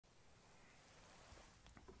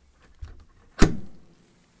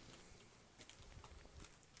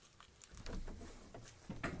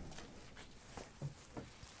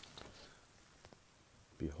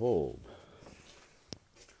behold,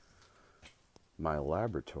 my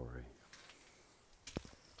laboratory.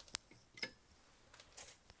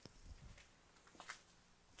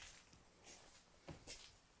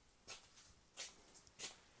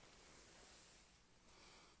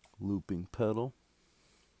 Looping pedal,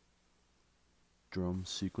 drum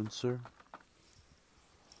sequencer.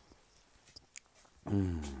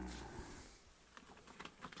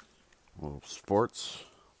 Little sports.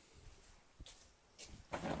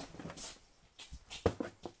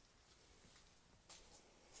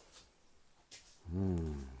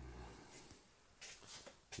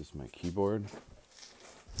 This is my keyboard.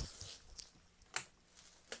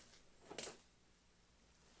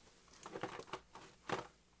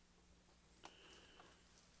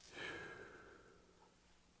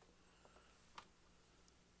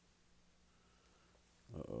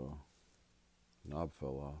 Uh-oh. Knob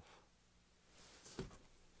fell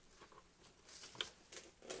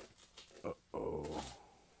off. Uh-oh.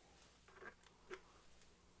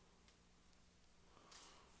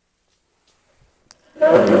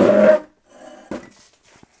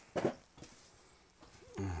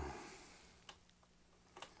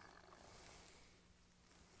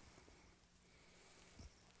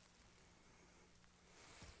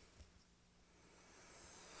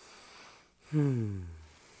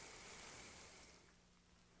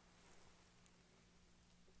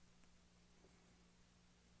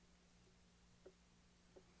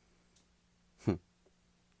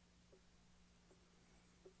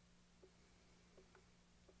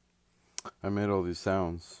 I made all these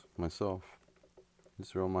sounds myself.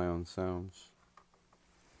 These are all my own sounds.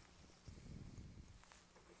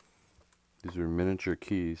 These are miniature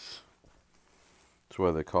keys. That's why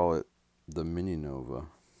they call it the Mini Nova.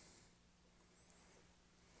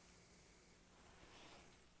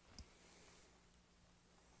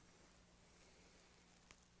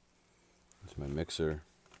 It's my mixer.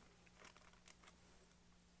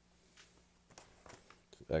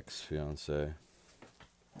 It's ex-fiance.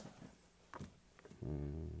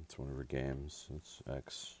 It's one of her games. It's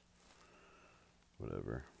X.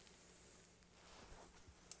 Whatever.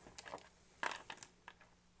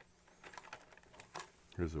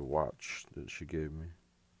 Here's a watch that she gave me.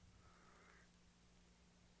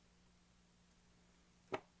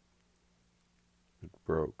 It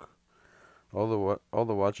broke. All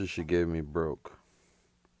the watches she gave me broke.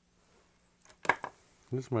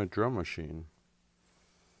 This is my drum machine.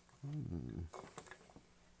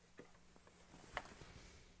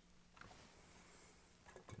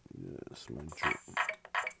 Yes,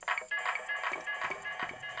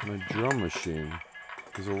 my drum machine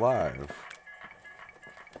is alive.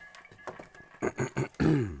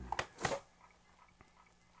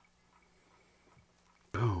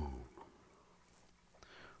 Boom.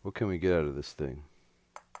 What can we get out of this thing?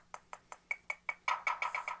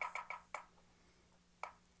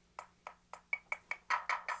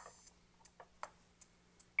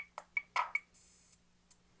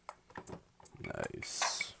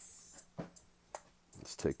 Nice.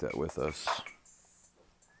 Let's take that with us.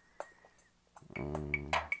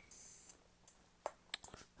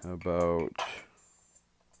 How about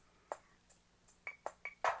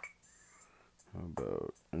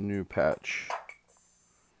a new patch?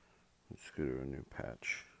 Let's go to a new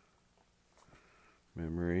patch.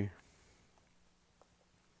 Memory.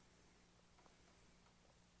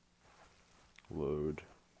 Load.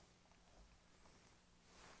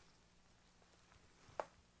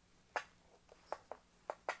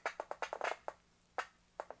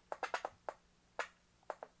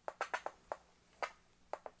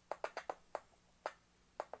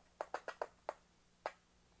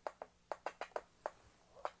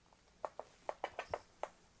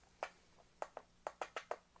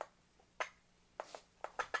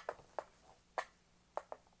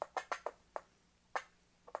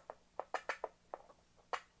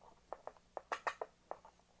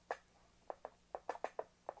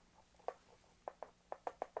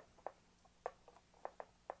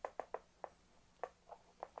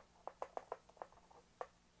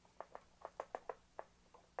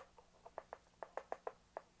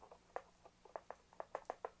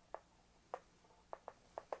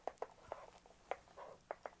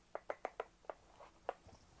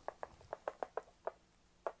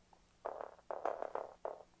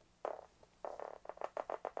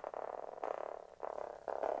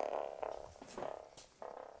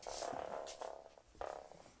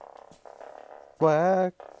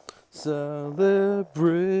 Black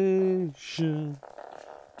celebration.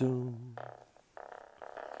 Dum,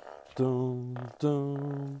 dum,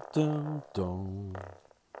 dum, dum, dum.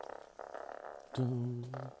 Dum,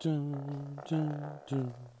 dum, dum,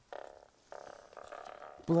 dum.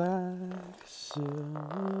 Black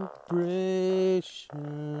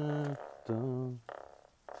celebration. Dun,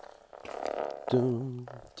 dun,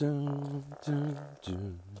 dun, dun,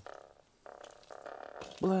 dun.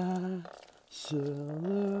 Black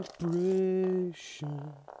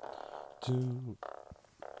celebration. Dun,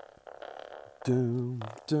 dun,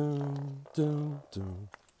 dun, dun, dun.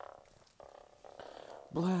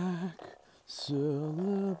 Black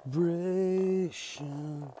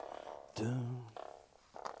celebration. Dun,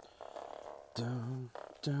 dun,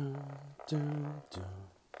 dun, dun, dun.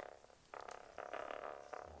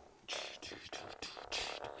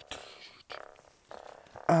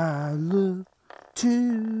 I look to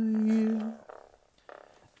you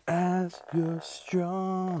as your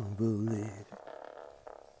strong belief.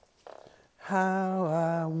 How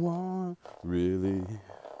I want really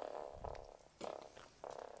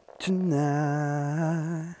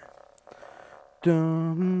tonight.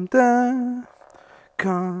 Dum da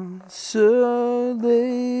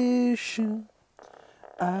consolation.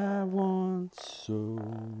 I want so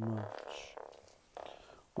much.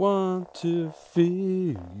 Want to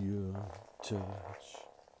feel your touch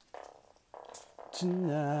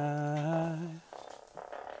tonight.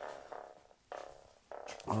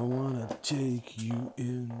 I wanna take you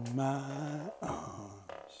in my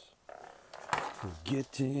arms,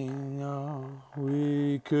 forgetting all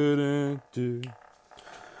we couldn't do.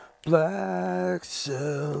 Black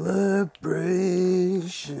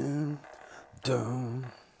celebration. Dum,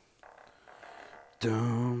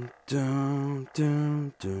 dum, dum,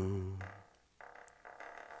 dum, dum.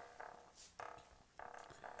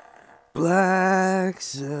 Black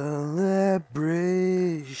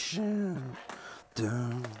celebration.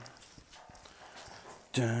 Dum,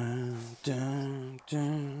 dum, dum,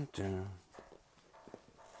 dum, dum.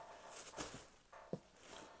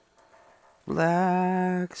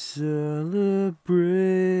 Black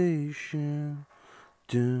celebration.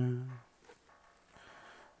 Dun,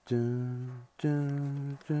 dun,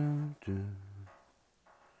 dun, dun, dun.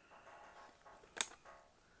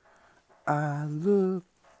 I look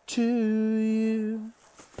to you,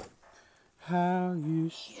 how you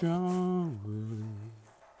strongly.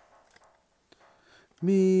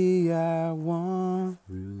 Me, I want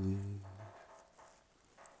really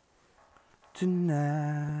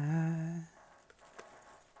tonight.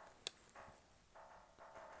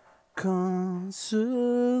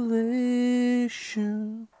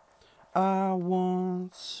 Consolation, I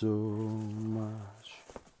want so much.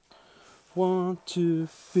 Want to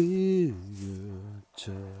feel your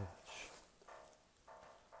touch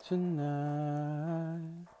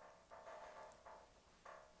tonight.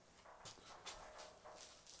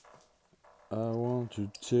 I want to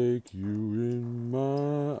take you in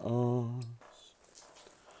my arms,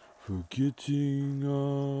 forgetting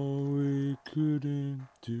all we couldn't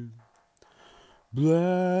do.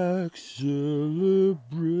 Black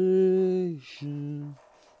celebration.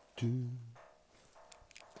 Dun,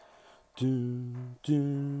 dun,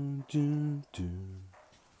 dun, dun, dun.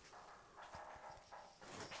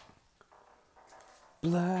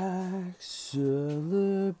 Black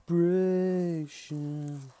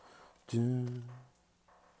celebration. Dun,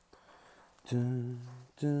 dun,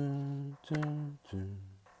 dun, dun, dun.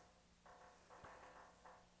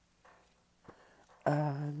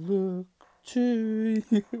 I look to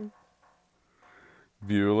you.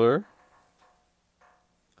 Bueller.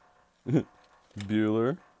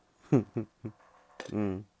 Bueller.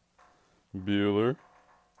 Bueller.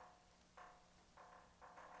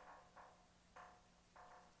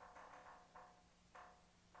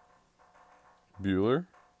 Bueller.